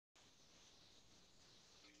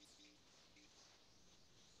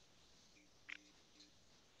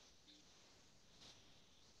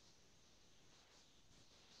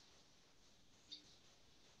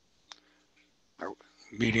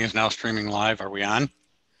Meeting is now streaming live. Are we on?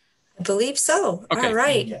 I believe so. All Okay.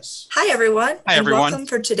 right. Yes. Hi, everyone, Hi, and everyone. welcome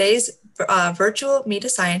for today's virtual Meet a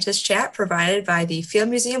Scientist chat provided by the Field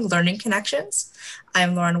Museum Learning Connections.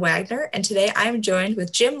 I'm Lauren Wagner, and today I'm joined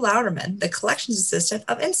with Jim Louderman, the collections assistant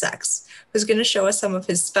of insects, who's going to show us some of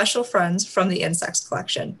his special friends from the insects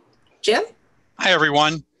collection. Jim? Hi,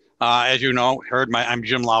 everyone. As you know, I'm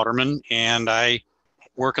Jim Louderman, and I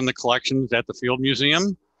work in the collections at the Field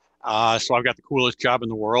Museum. So I've got the coolest job in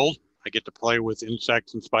the world. I get to play with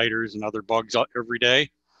insects and spiders and other bugs every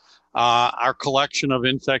day. Our collection of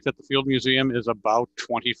insects at the Field Museum is about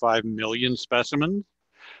 25 million specimens.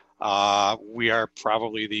 We are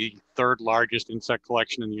probably the third largest insect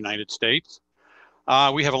collection in the United States.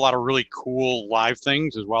 We have a lot of really cool live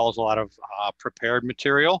things as well as a lot of prepared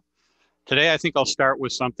material. Today, I think I'll start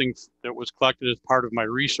with something that was collected as part of my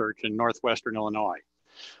research in Northwestern Illinois.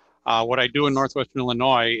 What I do in Northwestern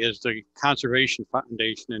Illinois is the Conservation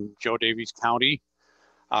Foundation in Joe Daviess County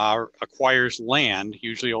acquires land,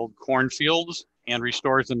 usually old cornfields, and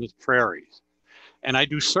restores them as prairies. And I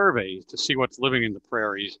do surveys to see what's living in the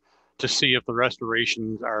prairies to see if the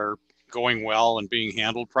restorations are going well and being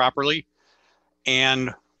handled properly.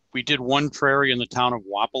 And we did one prairie in the town of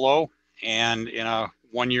Wapello, and in a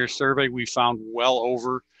one-year survey, we found well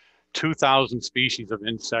over 2,000 species of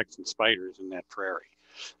insects and spiders in that prairie.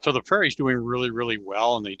 So the prairie is doing really, really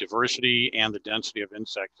well, and the diversity and the density of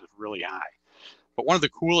insects is really high. But one of the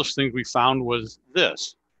coolest things we found was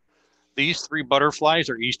this. These three butterflies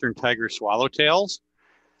are eastern tiger swallowtails,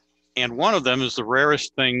 and one of them is the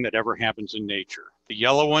rarest thing that ever happens in nature. The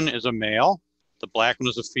yellow one is a male, the black one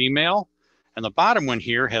is a female, and the bottom one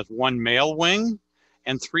here has one male wing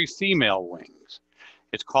and three female wings.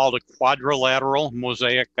 It's called a quadrilateral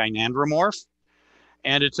mosaic gynandromorph,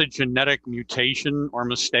 and it's a genetic mutation or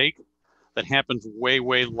mistake that happens way,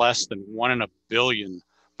 way less than 1 in a billion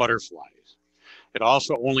butterflies. It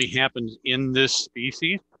also only happens in this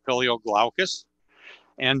species, Papilio glaucus,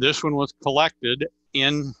 and this one was collected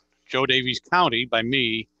in Joe Daviess County by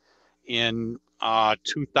me in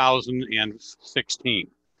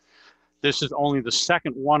 2016. This is only the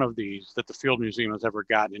second one of these that the Field Museum has ever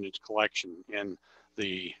gotten in its collection in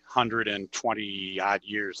the 120 odd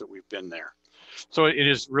years that we've been there. So it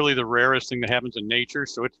is really the rarest thing that happens in nature.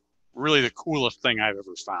 So it's really the coolest thing I've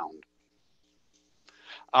ever found.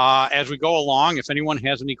 As we go along, if anyone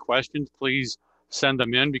has any questions, please send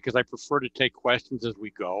them in because I prefer to take questions as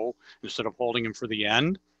we go instead of holding them for the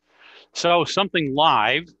end. So something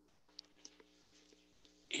live.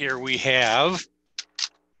 Here we have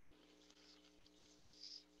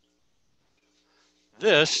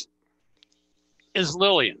this is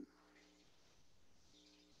Lillian.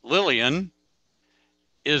 Lillian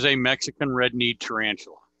is a Mexican red-kneed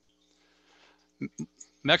tarantula.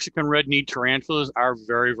 Mexican red-kneed tarantulas are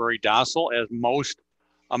very, very docile, as most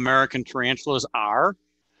American tarantulas are.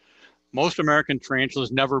 Most American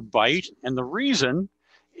tarantulas never bite, and the reason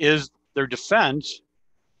is their defense.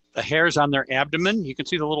 The hairs on their abdomen, you can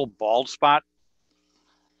see the little bald spot,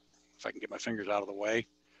 if I can get my fingers out of the way,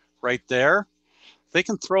 right there. They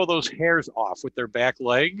can throw those hairs off with their back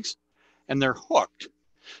legs, and they're hooked.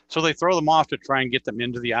 So they throw them off to try and get them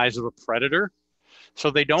into the eyes of a predator.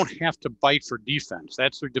 So they don't have to bite for defense.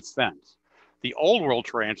 That's their defense. The old world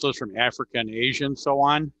tarantulas from Africa and Asia and so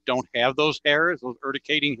on don't have those hairs, those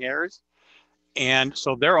urticating hairs. And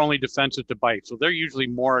so their only defense is to bite. So they're usually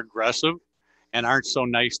more aggressive and aren't so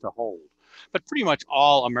nice to hold. But pretty much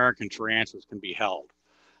all American tarantulas can be held.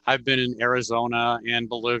 I've been in Arizona and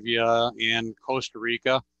Bolivia and Costa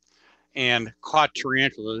Rica and caught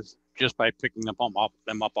tarantulas just by picking them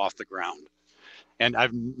up off the ground. And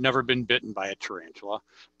I've never been bitten by a tarantula,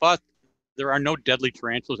 but there are no deadly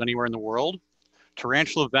tarantulas anywhere in the world.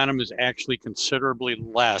 Tarantula venom is actually considerably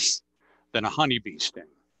less than a honeybee sting.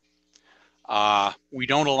 We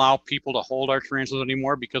don't allow people to hold our tarantulas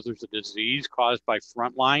anymore because there's a disease caused by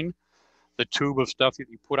frontline. The tube of stuff that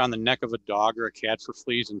you put on the neck of a dog or a cat for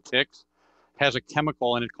fleas and ticks has a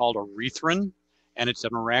chemical in it called erythrin, and it's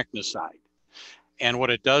an arachnicide. And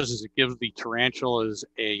what it does is it gives the tarantulas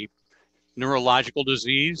a neurological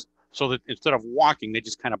disease so that instead of walking, they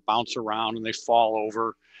just kind of bounce around and they fall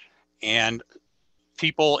over. And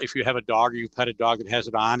people, if you have a dog or you pet a dog that has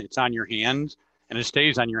it on, it's on your hands and it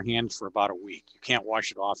stays on your hands for about a week. You can't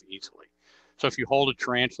wash it off easily. So if you hold a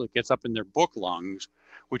tarantula, it gets up in their book lungs,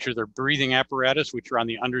 which are their breathing apparatus, which are on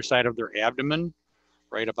the underside of their abdomen,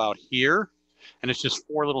 right about here. And it's just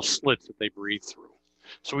 4 little slits that they breathe through.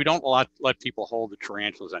 So we don't let people hold the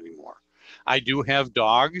tarantulas anymore. I do have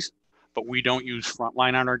dogs, but we don't use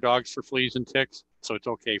frontline on our dogs for fleas and ticks. So it's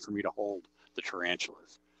okay for me to hold the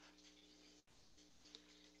tarantulas.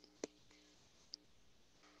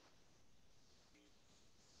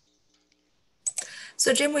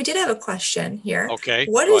 So, Jim, we did have a question here. Okay,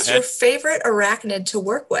 What go is your ahead. favorite arachnid to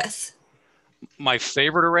work with? My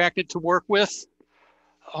favorite arachnid to work with?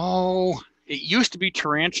 Oh, it used to be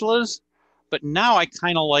tarantulas, but now I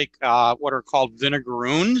kind of like what are called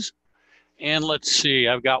vinegaroons. And let's see,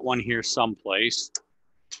 I've got one here someplace.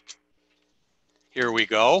 Here we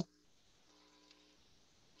go.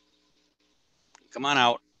 Come on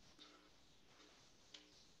out.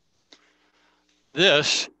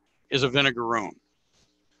 This is a vinegaroon.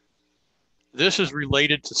 This is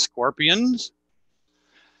related to scorpions,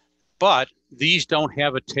 but these don't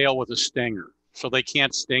have a tail with a stinger, so they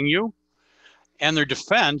can't sting you. And their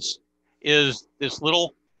defense is this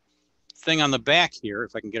little thing on the back here,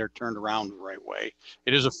 if I can get her turned around the right way.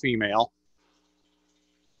 It is a female.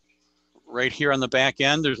 Right here on the back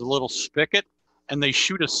end, there's a little spigot, and they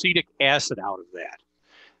shoot acetic acid out of that.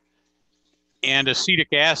 And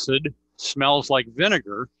acetic acid smells like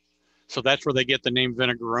vinegar, so that's where they get the name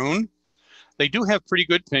vinegaroon. They do have pretty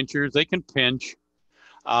good pinchers. They can pinch.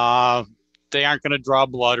 They aren't going to draw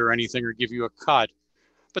blood or anything or give you a cut,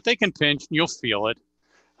 but they can pinch and you'll feel it.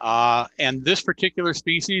 And this particular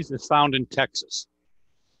species is found in Texas.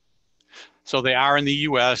 So they are in the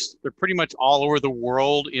US. They're pretty much all over the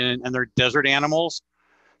world and they're desert animals.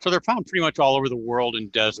 So they're found pretty much all over the world in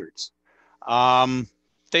deserts.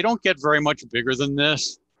 They don't get very much bigger than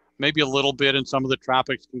this. Maybe a little bit in some of the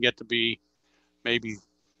tropics can get to be maybe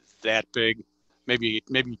that big, maybe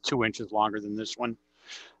 2 inches longer than this one.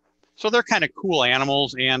 So they're kind of cool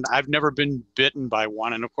animals, and I've never been bitten by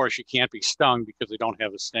one. And of course, you can't be stung because they don't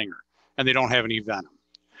have a stinger and they don't have any venom.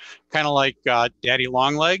 Kind of like daddy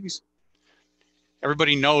longlegs.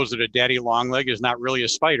 Everybody knows that a daddy longleg is not really a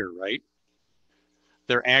spider, right?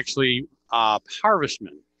 They're actually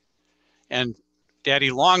harvestmen. And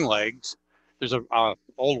daddy longlegs, there's a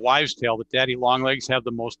old wives' tale that daddy longlegs have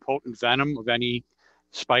the most potent venom of any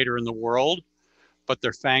spider in the world, but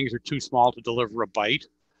their fangs are too small to deliver a bite.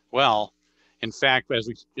 Well, in fact, as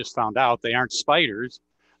we just found out, they aren't spiders.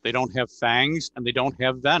 They don't have fangs and they don't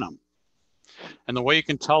have venom. And the way you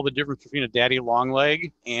can tell the difference between a daddy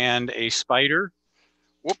longleg and a spider,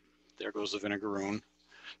 whoop, there goes the vinegaroon.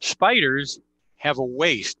 Spiders have a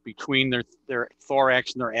waist between their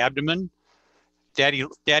thorax and their abdomen.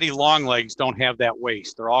 Daddy longlegs don't have that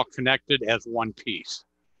waist. They're all connected as one piece.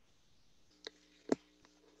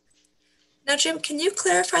 Now, Jim, can you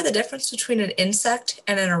clarify the difference between an insect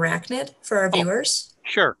and an arachnid for our viewers?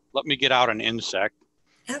 Sure. Let me get out an insect.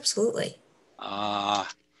 Absolutely.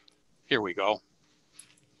 Here we go.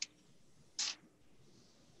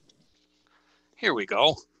 Here we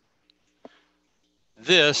go.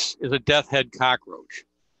 This is a death head cockroach.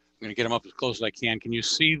 I'm going to get them up as close as I can. Can you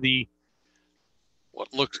see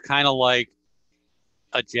what looks kind of like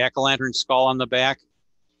a jack-o'-lantern skull on the back?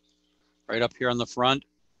 Right up here on the front?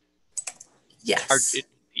 Yes.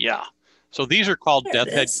 Yeah. So these are called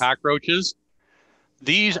death head cockroaches.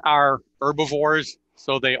 These are herbivores,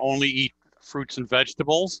 so they only eat fruits and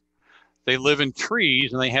vegetables. They live in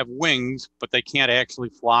trees and they have wings, but they can't actually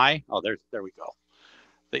fly. Oh, there we go.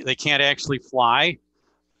 They can't actually fly.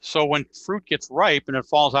 So when fruit gets ripe and it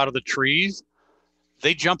falls out of the trees,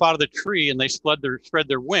 they jump out of the tree and they spread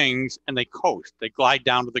their wings and they coast. They glide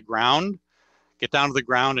down to the ground, get down to the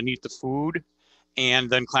ground and eat the food, and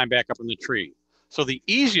then climb back up in the tree. So the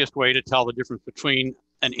easiest way to tell the difference between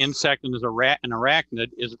an insect and an arachnid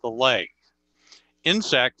is the legs.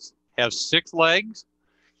 Insects have 6 legs.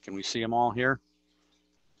 Can we see them all here?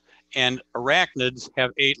 And arachnids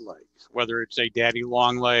have 8 legs, whether it's a daddy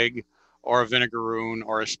longleg or a vinegaroon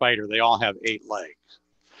or a spider. They all have 8 legs.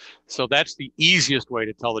 So that's the easiest way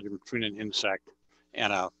to tell the difference between an insect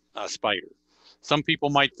and a spider. Some people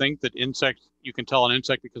might think that you can tell an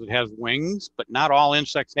insect because it has wings, but not all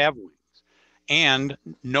insects have wings. And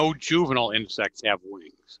no juvenile insects have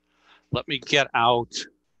wings. Let me get out.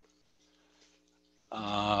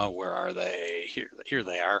 Where are they? Here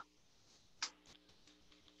they are.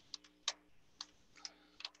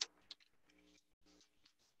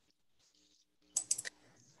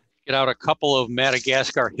 Get out a couple of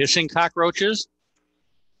Madagascar hissing cockroaches.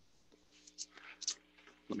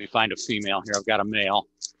 Let me find a female here. I've got a male.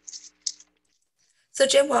 So,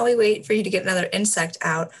 Jim, while we wait for you to get another insect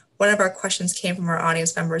out, one of our questions came from our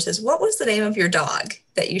audience members is, what was the name of your dog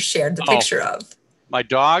that you shared the picture of? My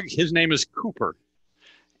dog, his name is Cooper,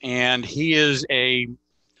 and he is a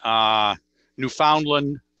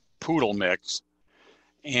Newfoundland poodle mix,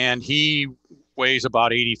 and he weighs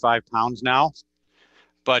about 85 pounds now,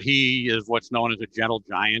 but he is what's known as a gentle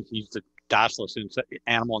giant. He's the docilest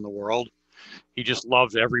animal in the world. He just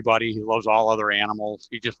loves everybody. He loves all other animals.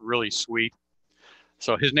 He's just really sweet.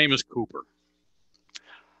 So his name is Cooper.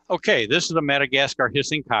 Okay, this is a Madagascar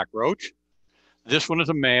hissing cockroach. This one is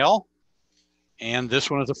a male, and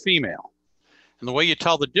this one is a female. And the way you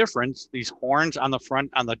tell the difference, these horns on the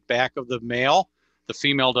front, on the back of the male, the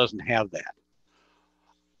female doesn't have that.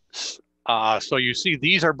 So you see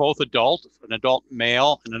these are both adult, an adult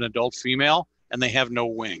male and an adult female, and they have no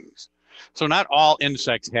wings. So not all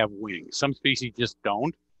insects have wings. Some species just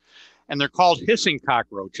don't. And they're called hissing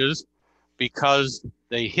cockroaches because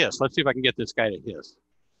they hiss. Let's see if I can get this guy to hiss.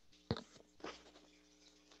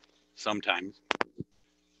 Sometimes.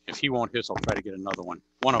 If he won't hiss, I'll try to get another one.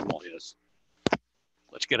 One of them will hiss.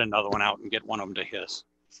 Let's get another one out and get one of them to hiss.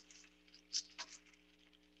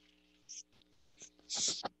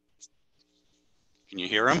 Can you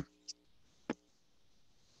hear him?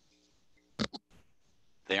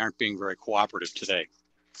 They aren't being very cooperative today.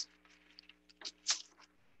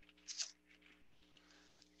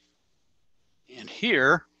 And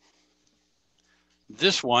here,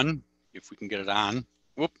 this one, if we can get it on,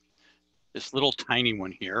 whoop, this little tiny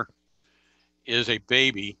one here is a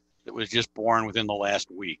baby that was just born within the last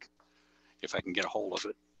week, if I can get a hold of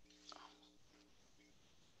it.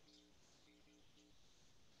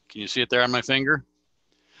 Can you see it there on my finger?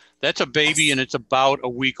 That's a baby and it's about a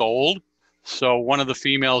week old. So one of the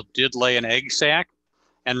females did lay an egg sac.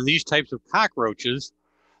 And in these types of cockroaches,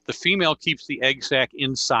 the female keeps the egg sac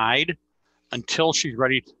inside until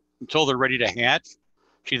they're ready to hatch.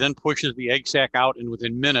 She then pushes the egg sac out, and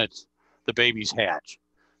within minutes, the babies hatch.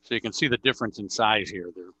 So you can see the difference in size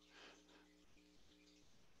here.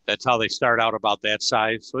 That's how they start out, about that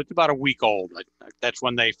size. So it's about a week old. That's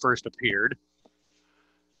when they first appeared.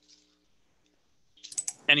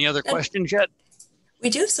 Any other questions yet? We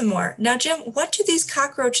do have some more. Now, Jim, what do these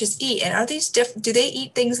cockroaches eat? And are these do they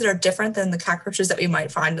eat things that are different than the cockroaches that we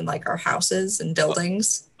might find in like our houses and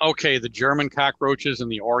buildings? Okay, the German cockroaches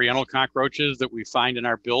and the Oriental cockroaches that we find in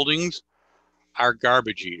our buildings are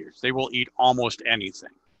garbage eaters. They will eat almost anything.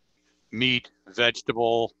 Meat,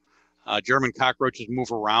 vegetable. German cockroaches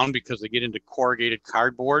move around because they get into corrugated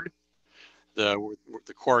cardboard, the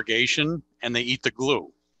corrugation, and they eat the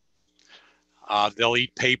glue. They'll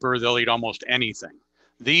eat paper, they'll eat almost anything.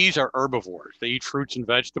 These are herbivores. They eat fruits and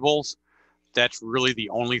vegetables. That's really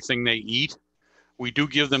the only thing they eat. We do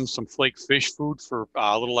give them some flake fish food for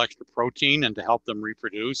a little extra protein and to help them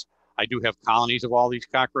reproduce. I do have colonies of all these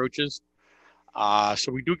cockroaches.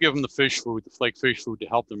 So we do give them the fish food, the flake fish food, to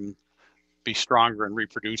help them be stronger and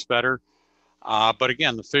reproduce better. But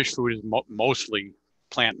again, the fish food is mostly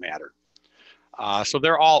plant matter. So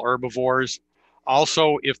they're all herbivores.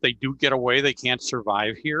 Also, if they do get away, they can't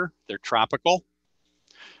survive here. They're tropical.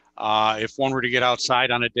 If one were to get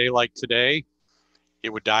outside on a day like today,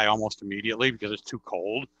 it would die almost immediately because it's too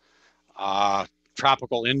cold.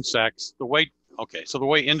 Tropical insects, the way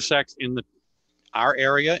insects in our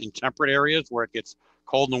area, in temperate areas where it gets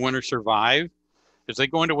cold in the winter, survive is they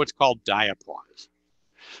go into what's called diapause.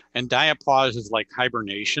 And diapause is like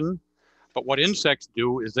hibernation. But what insects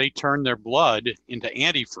do is they turn their blood into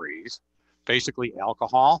antifreeze, basically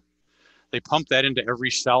alcohol. They pump that into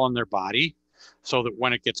every cell in their body so that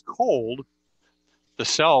when it gets cold,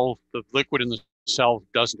 the liquid in the cell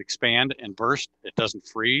doesn't expand and burst. It doesn't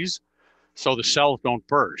freeze. So the cells don't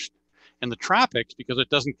burst. In the tropics, because it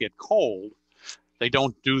doesn't get cold, they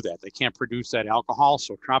don't do that. They can't produce that alcohol.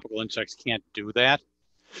 So tropical insects can't do that.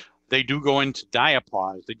 They do go into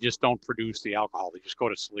diapause. They just don't produce the alcohol. They just go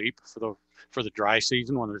to sleep for the dry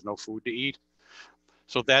season when there's no food to eat.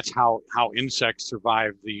 So that's how insects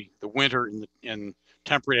survive the winter in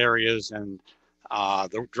temperate areas and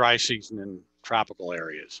the dry season in tropical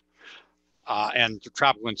areas. And the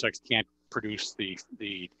tropical insects can't produce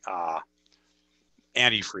the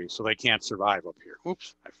antifreeze, so they can't survive up here.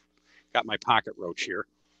 Oops, I've got my pocket roach here.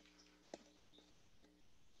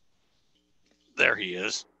 There he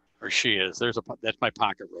is, or she is. That's my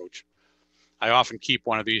pocket roach. I often keep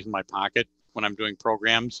one of these in my pocket when I'm doing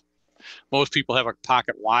programs. Most people have a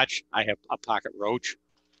pocket watch. I have a pocket roach.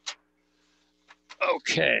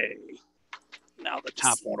 Okay. Now the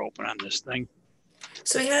top won't open on this thing.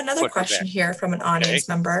 So we had another question here from an audience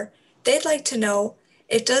member. They'd like to know,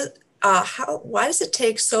 why does it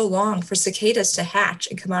take so long for cicadas to hatch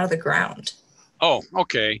and come out of the ground? Oh,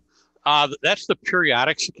 okay. That's the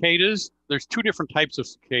periodic cicadas. There's two different types of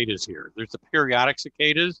cicadas here. There's the periodic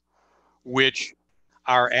cicadas, which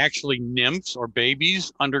are actually nymphs or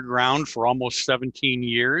babies underground for almost 17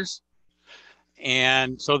 years.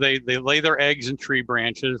 And so they lay their eggs in tree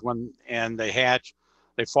branches and they hatch.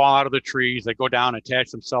 They fall out of the trees. They go down, attach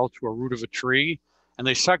themselves to a root of a tree, and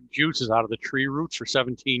they suck juices out of the tree roots for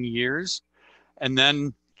 17 years. And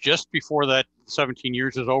then just before that 17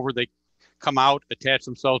 years is over, they come out, attach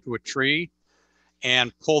themselves to a tree,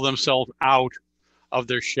 and pull themselves out of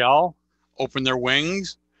their shell, open their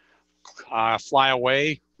wings, fly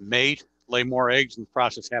away, mate, lay more eggs, and the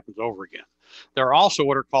process happens over again. There are also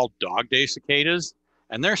what are called dog day cicadas,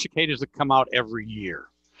 and they're cicadas that come out every year.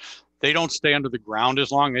 They don't stay under the ground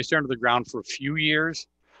as long. They stay under the ground for a few years,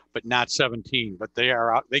 but not 17. But they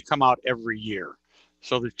are out. They come out every year.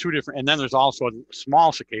 So there's two different. And then there's also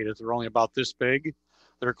small cicadas. They're only about this big.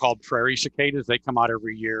 They're called prairie cicadas. They come out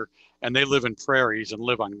every year, and they live in prairies and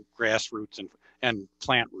live on grass roots and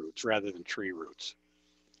plant roots rather than tree roots.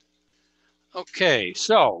 Okay,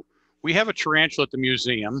 so we have a tarantula at the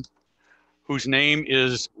museum whose name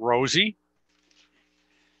is Rosie.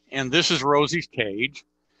 And this is Rosie's cage.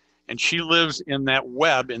 And she lives in that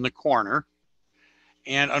web in the corner.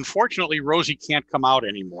 And unfortunately, Rosie can't come out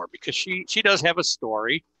anymore because she does have a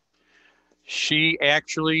story. She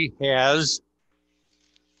actually has,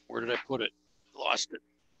 where did I put it? Lost it.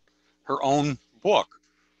 Her own book.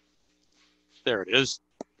 There it is.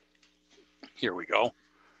 Here we go.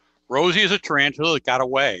 Rosie is a tarantula that got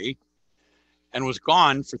away and was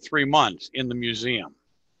gone for 3 months in the museum.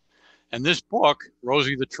 And this book,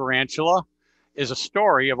 Rosie the Tarantula, is a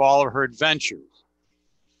story of all of her adventures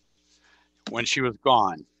when she was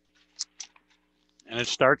gone. And it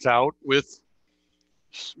starts out with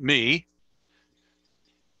me,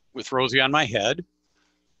 with Rosie on my head.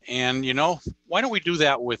 And, you know, why don't we do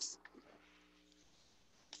that with,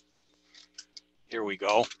 here we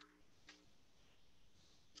go.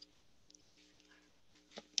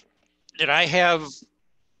 Did I have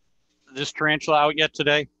this tarantula out yet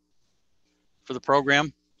today for the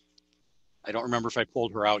program? I don't remember if I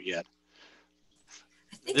pulled her out yet.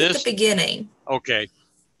 I think at the beginning. Okay.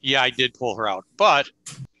 Yeah, I did pull her out. But,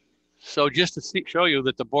 so just to show you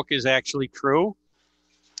that the book is actually true,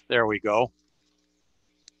 there we go.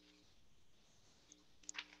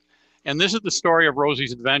 And this is the story of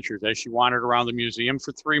Rosie's adventures as she wandered around the museum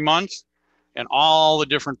for 3 months and all the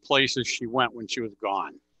different places she went when she was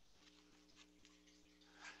gone.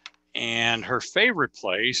 And her favorite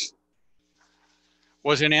place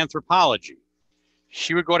was in anthropology.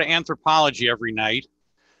 She would go to anthropology every night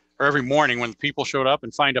or every morning when the people showed up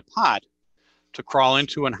and find a pot to crawl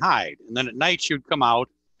into and hide. And then at night she would come out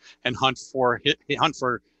and hunt for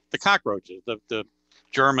the cockroaches, the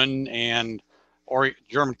German or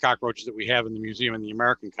German cockroaches that we have in the museum and the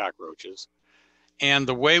American cockroaches. And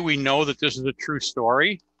the way we know that this is a true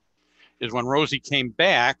story is when Rosie came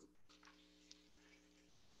back,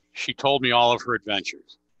 she told me all of her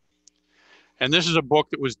adventures. And this is a book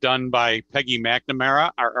that was done by Peggy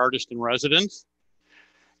McNamara, our artist in residence.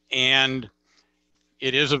 And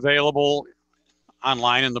it is available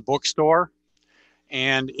online in the bookstore.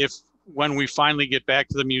 And when we finally get back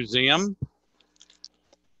to the museum,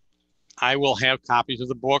 I will have copies of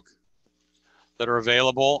the book that are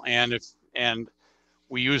available. And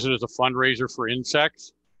we use it as a fundraiser for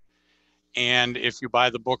insects. And if you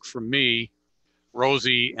buy the book from me,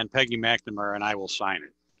 Rosie and Peggy McNamara and I will sign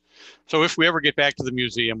it. So if we ever get back to the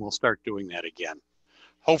museum, we'll start doing that again,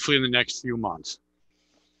 hopefully in the next few months.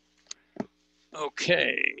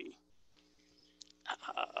 Okay.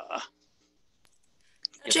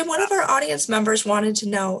 Jim, one of our audience members wanted to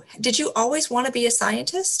know, did you always want to be a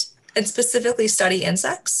scientist and specifically study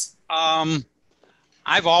insects?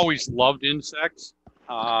 I've always loved insects.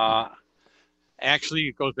 Actually,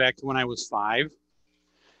 it goes back to when I was 5,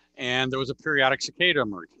 and there was a periodic cicada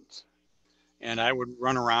emergence. And I would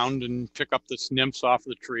run around and pick up the nymphs off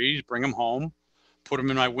the trees, bring them home, put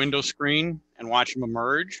them in my window screen and watch them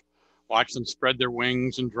emerge, watch them spread their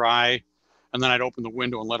wings and dry, and then I'd open the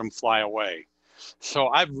window and let them fly away. So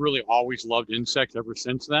I've really always loved insects ever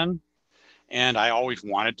since then. And I always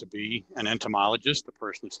wanted to be an entomologist, a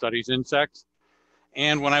person that studies insects.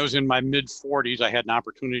 And when I was in my mid-40s, I had an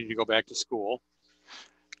opportunity to go back to school,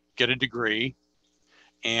 get a degree.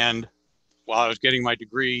 And while I was getting my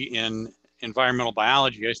degree in environmental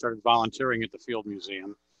biology, I started volunteering at the Field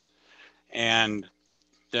Museum and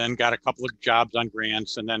then got a couple of jobs on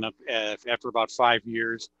grants. And then after about 5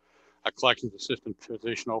 years, a collections assistant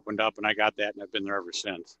position opened up and I got that and I've been there ever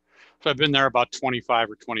since. So I've been there about 25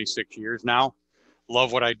 or 26 years now.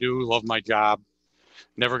 Love what I do, love my job,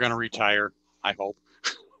 never going to retire, I hope.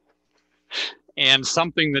 And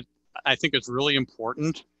something that I think is really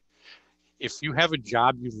important, if you have a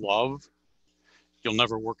job you love, you'll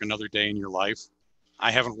never work another day in your life.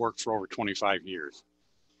 I haven't worked for over 25 years.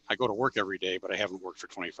 I go to work every day, but I haven't worked for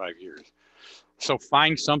 25 years. So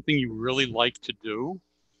find something you really like to do,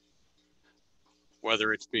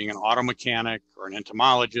 whether it's being an auto mechanic or an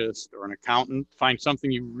entomologist or an accountant. Find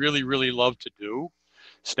something you really, really love to do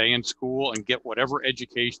stay in school and get whatever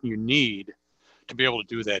education you need to be able to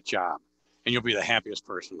do that job. And you'll be the happiest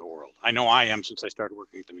person in the world. I know I am, since I started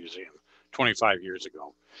working at the museum 25 years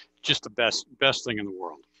ago. Just the best thing in the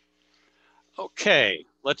world. Okay,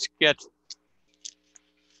 let's get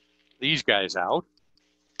these guys out.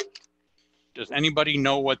 Does anybody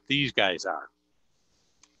know what these guys are?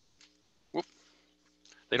 Whoop.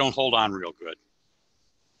 They don't hold on real good.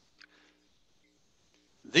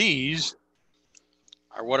 These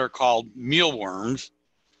are what are called mealworms,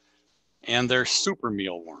 and they're super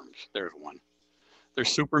mealworms. There's one. They're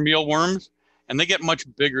super mealworms, and they get much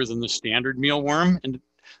bigger than the standard mealworm. And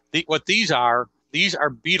what these are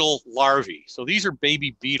beetle larvae. So these are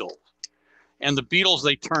baby beetles. And the beetles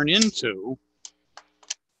they turn into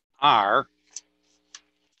are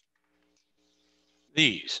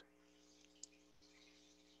these.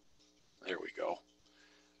 There we go.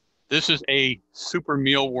 This is a super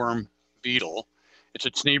mealworm beetle. It's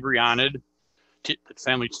a Cnebrionid,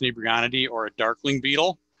 family Cnebrionidae, or a darkling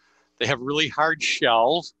beetle. They have really hard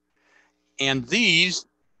shells. And these,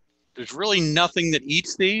 there's really nothing that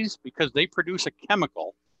eats these because they produce a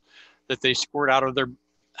chemical that they squirt out of their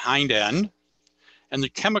hind end. And the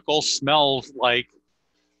chemical smells like,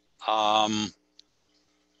 what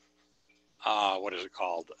is it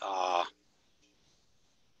called?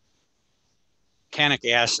 Tannic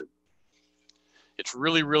acid. It's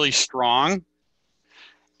really, really strong.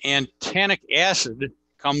 And tannic acid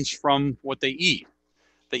comes from what they eat.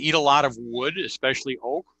 They eat a lot of wood, especially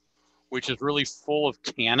oak, which is really full of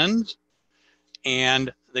tannins.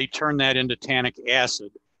 And they turn that into tannic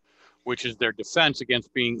acid, which is their defense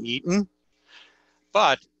against being eaten.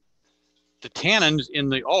 But the tannins in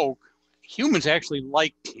the oak, humans actually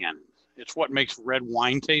like tannins. It's what makes red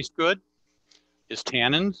wine taste good, is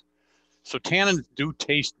tannins. So tannins do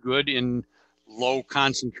taste good in low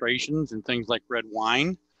concentrations in things like red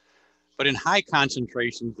wine, but in high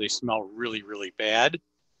concentrations, they smell really, really bad.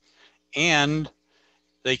 And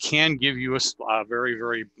they can give you a very,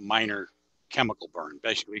 very minor chemical burn,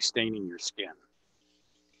 basically staining your skin.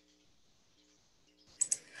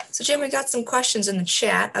 So Jim, we got some questions in the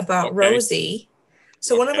chat about Rosie.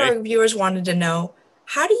 So one of our viewers wanted to know,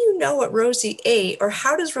 how do you know what Rosie ate, or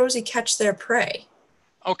how does Rosie catch their prey?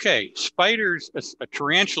 Okay, spiders,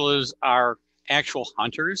 tarantulas are actual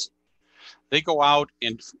hunters. They go out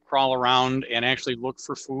and crawl around and actually look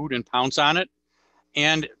for food and pounce on it.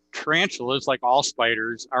 And tarantulas, like all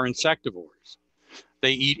spiders, are insectivores.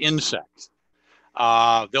 They eat insects.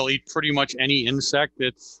 They'll eat pretty much any insect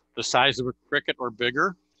that's the size of a cricket or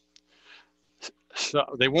bigger. So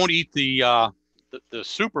they won't eat the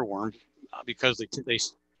superworms because they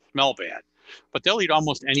smell bad. But they'll eat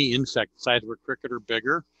almost any insect the size of a cricket or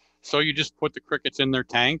bigger. So you just put the crickets in their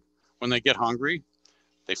tank. When they get hungry,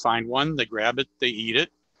 they find one, they grab it, they eat it.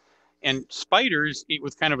 And spiders eat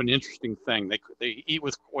with kind of an interesting thing. They eat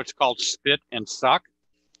with what's called spit and suck.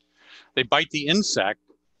 They bite the insect.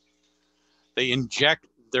 They inject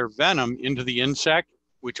their venom into the insect,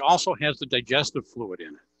 which also has the digestive fluid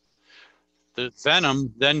in it. The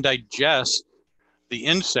venom then digests the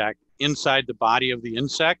insect inside the body of the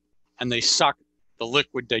insect, and they suck the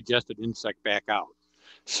liquid digested insect back out.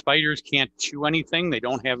 Spiders can't chew anything. They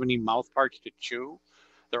don't have any mouth parts to chew.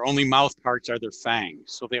 Their only mouth parts are their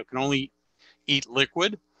fangs, so they can only eat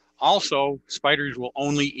liquid. Also, spiders will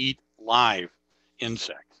only eat live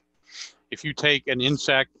insects. If you take an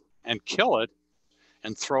insect and kill it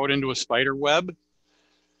and throw it into a spider web,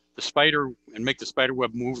 and make the spider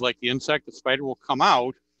web move like the insect, the spider will come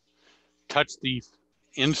out, touch the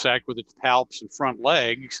insect with its palps and front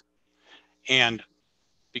legs, and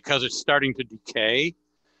because it's starting to decay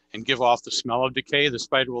and give off the smell of decay, the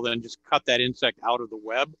spider will then just cut that insect out of the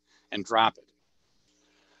web and drop it.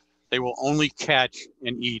 They will only catch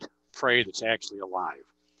and eat prey that's actually alive.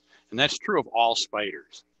 And that's true of all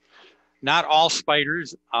spiders. Not all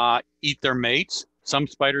spiders eat their mates. Some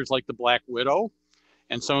spiders, like the black widow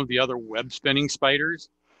and some of the other web spinning spiders,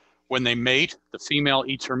 when they mate, the female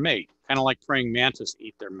eats her mate, kind of like praying mantis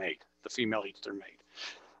eat their mate. The female eats their mate.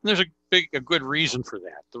 And there's a good reason for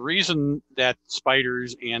that. The reason that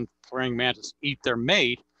spiders and praying mantis eat their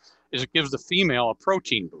mate is it gives the female a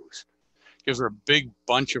protein boost. It gives her a big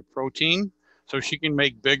bunch of protein so she can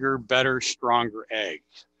make bigger, better, stronger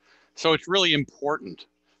eggs. So it's really important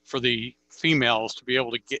for the females to be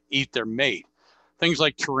able to eat their mate. Things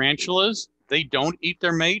like tarantulas, they don't eat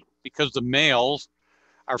their mate because the males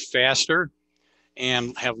are faster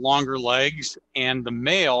and have longer legs, and the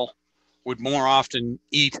male would more often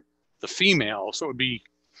eat the female, so it would be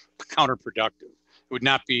counterproductive. It would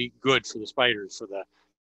not be good for the spiders, for the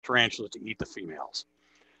tarantulas to eat the females.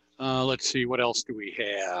 Let's see, what else do we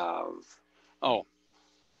have? Oh,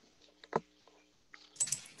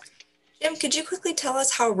 Jim, could you quickly tell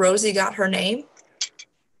us how Rosie got her name?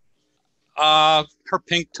 her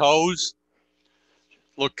pink toes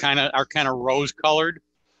are kind of rose colored,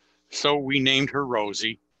 so we named her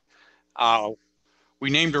Rosie. Uh, we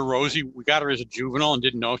named her Rosie. We got her as a juvenile and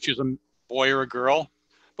didn't know if she was a boy or a girl,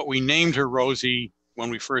 but we named her Rosie when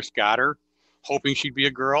we first got her, hoping she'd be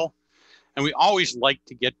a girl. And we always like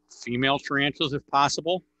to get female tarantulas if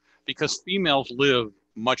possible, because females live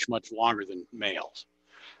much, much longer than males.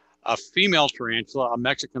 A female tarantula, a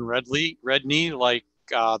Mexican red knee, like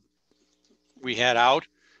uh, we had out,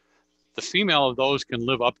 the female of those can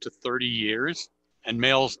live up to 30 years, and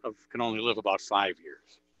can only live about 5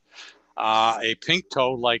 years. A pink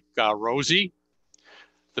toe like Rosie,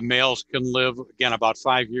 the males can live, again, about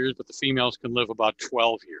 5 years, but the females can live about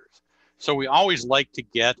 12 years. So we always like to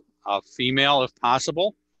get a female if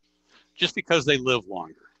possible, just because they live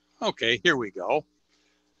longer. Okay, here we go.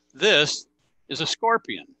 This is a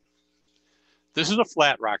scorpion. This is a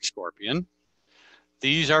flat rock scorpion.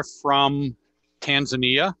 These are from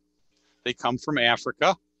Tanzania. They come from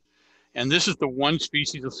Africa. And this is the one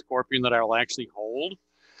species of scorpion that I will actually hold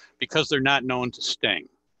because they're not known to sting.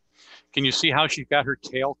 Can you see how she's got her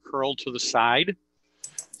tail curled to the side?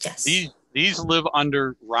 Yes. These live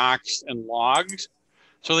under rocks and logs,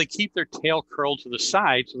 so they keep their tail curled to the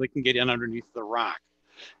side so they can get in underneath the rock.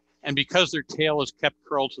 And because their tail is kept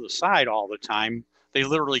curled to the side all the time, they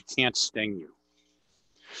literally can't sting you.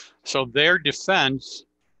 So their defense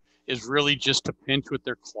is really just to pinch with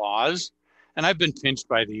their claws. And I've been pinched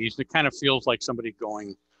by these. It kind of feels like somebody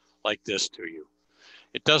going like this to you.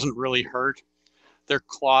 It doesn't really hurt. Their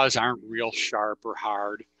claws aren't real sharp or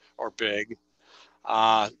hard or big.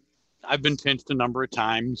 I've been pinched a number of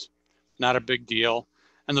times. Not a big deal.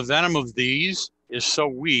 And the venom of these is so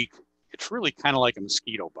weak, it's really kind of like a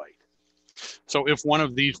mosquito bite. So if one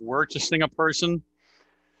of these were to sting a person,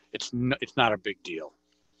 it's not a big deal.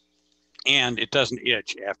 And it doesn't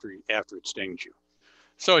itch after it stings you.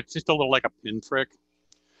 So it's just a little like a pinprick,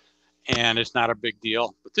 and it's not a big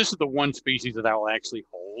deal. But this is the one species that I will actually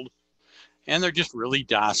hold, and they're just really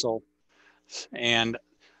docile. And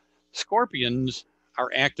scorpions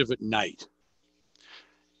are active at night.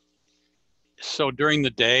 So during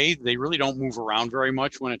the day, they really don't move around very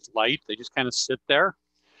much when it's light. They just kind of sit there.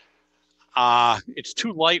 It's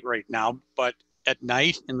too light right now, but at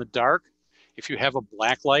night in the dark, if you have a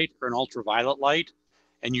black light or an ultraviolet light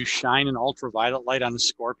and you shine an ultraviolet light on a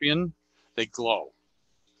scorpion, they glow.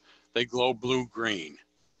 They glow blue-green.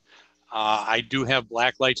 I do have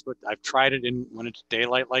black lights, but I've tried it when it's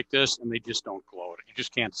daylight like this, and they just don't glow. You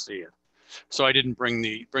just can't see it. So I didn't bring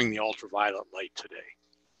the ultraviolet light today.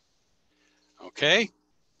 Okay,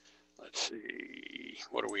 let's see.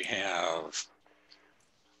 What do we have?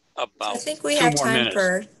 About I think we 2 have more time minutes.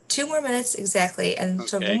 for 2 more minutes exactly, and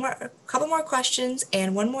so Okay. a couple more questions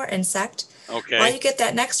and one more insect. Okay. While you get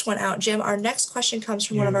that next one out, Jim, our next question comes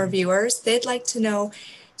from one of our viewers. They'd like to know,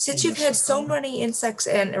 since you've had so many insects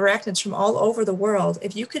and arachnids from all over the world,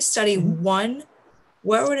 if you could study one,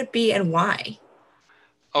 where would it be and why?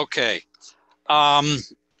 Okay.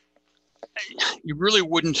 You really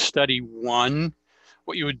wouldn't study one.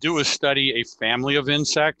 What you would do is study a family of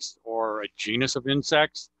insects or a genus of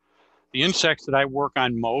insects. The insects that I work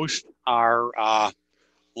on most are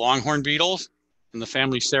longhorn beetles in the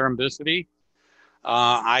family Cerambicidae.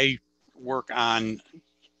 I work on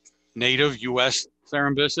native U.S.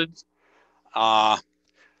 Cerambicids.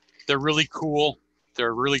 They're really cool.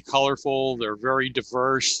 They're really colorful. They're very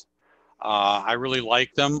diverse. I really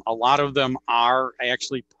like them. A lot of them are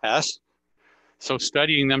actually pests. So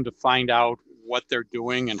studying them to find out what they're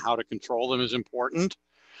doing and how to control them is important.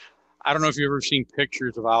 I don't know if you've ever seen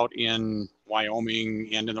pictures of out in Wyoming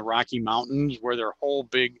and in the Rocky Mountains where there are whole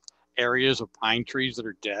big areas of pine trees that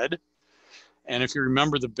are dead. And if you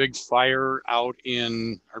remember the big fire out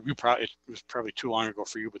it was probably too long ago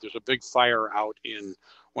for you, but there's a big fire out in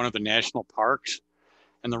one of the national parks.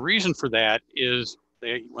 And the reason for that is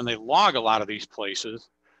when they log a lot of these places,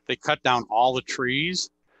 they cut down all the trees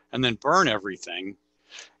and then burn everything.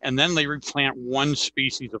 And then they replant one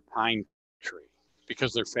species of pine tree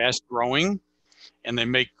because they're fast growing and they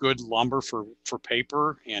make good lumber for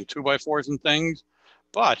paper and 2x4s and things.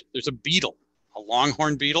 But there's a beetle, a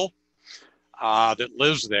longhorn beetle, that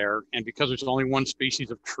lives there. And because there's only one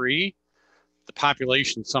species of tree, the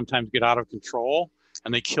populations sometimes get out of control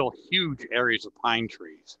and they kill huge areas of pine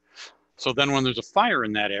trees. So then when there's a fire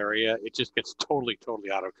in that area, it just gets totally,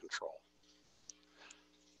 totally out of control.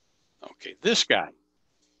 Okay, this guy.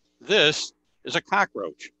 This is a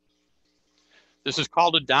cockroach. This is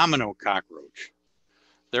called a domino cockroach.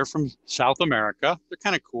 They're from South America. They're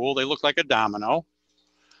kind of cool. They look like a domino.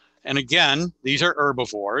 And again, these are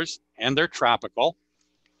herbivores and they're tropical.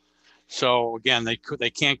 So again, they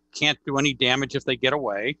can't do any damage if they get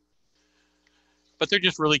away. But they're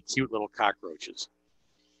just really cute little cockroaches.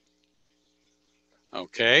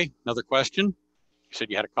 Okay, another question. You said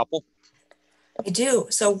you had a couple. I do.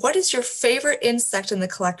 So what is your favorite insect in the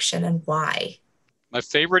collection and why? My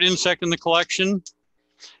favorite insect in the collection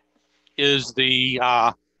is the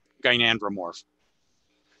gynandromorph.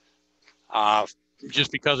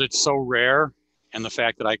 Just because it's so rare and the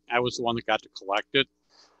fact that I was the one that got to collect it.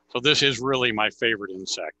 So this is really my favorite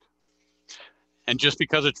insect. And just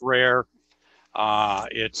because it's rare,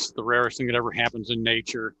 it's the rarest thing that ever happens in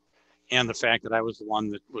nature, and the fact that I was the one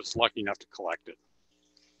that was lucky enough to collect it.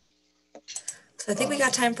 So I think we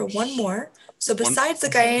got time for one more. So besides the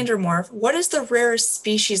gynandromorph, what is the rarest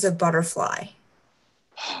species of butterfly?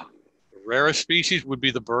 The rarest species would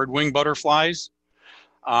be the birdwing butterflies.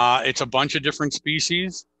 It's a bunch of different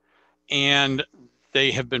species, and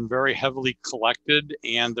they have been very heavily collected,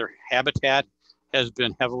 and their habitat has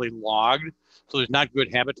been heavily logged. So there's not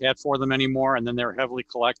good habitat for them anymore, and then they're heavily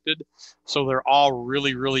collected. So they're all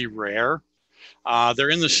really, really rare. They're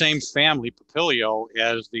in the same family, Papilio,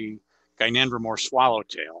 as the gynandromorph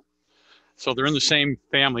swallowtail. So they're in the same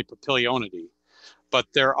family, Papilionidae, but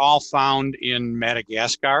they're all found in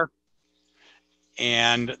Madagascar,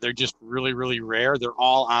 and they're just really, really rare. They're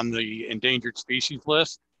all on the endangered species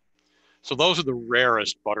list. So those are the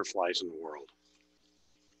rarest butterflies in the world.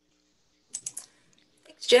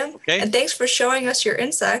 Thanks, Jim. Okay. And thanks for showing us your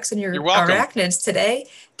insects and your You're welcome. arachnids today.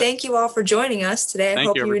 Thank you all for joining us today. I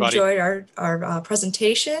hope you enjoyed our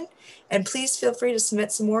presentation. And please feel free to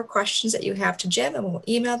submit some more questions that you have to Jim, and we'll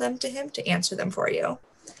email them to him to answer them for you.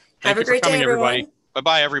 Have a great day, everyone.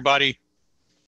 Bye-bye, everybody.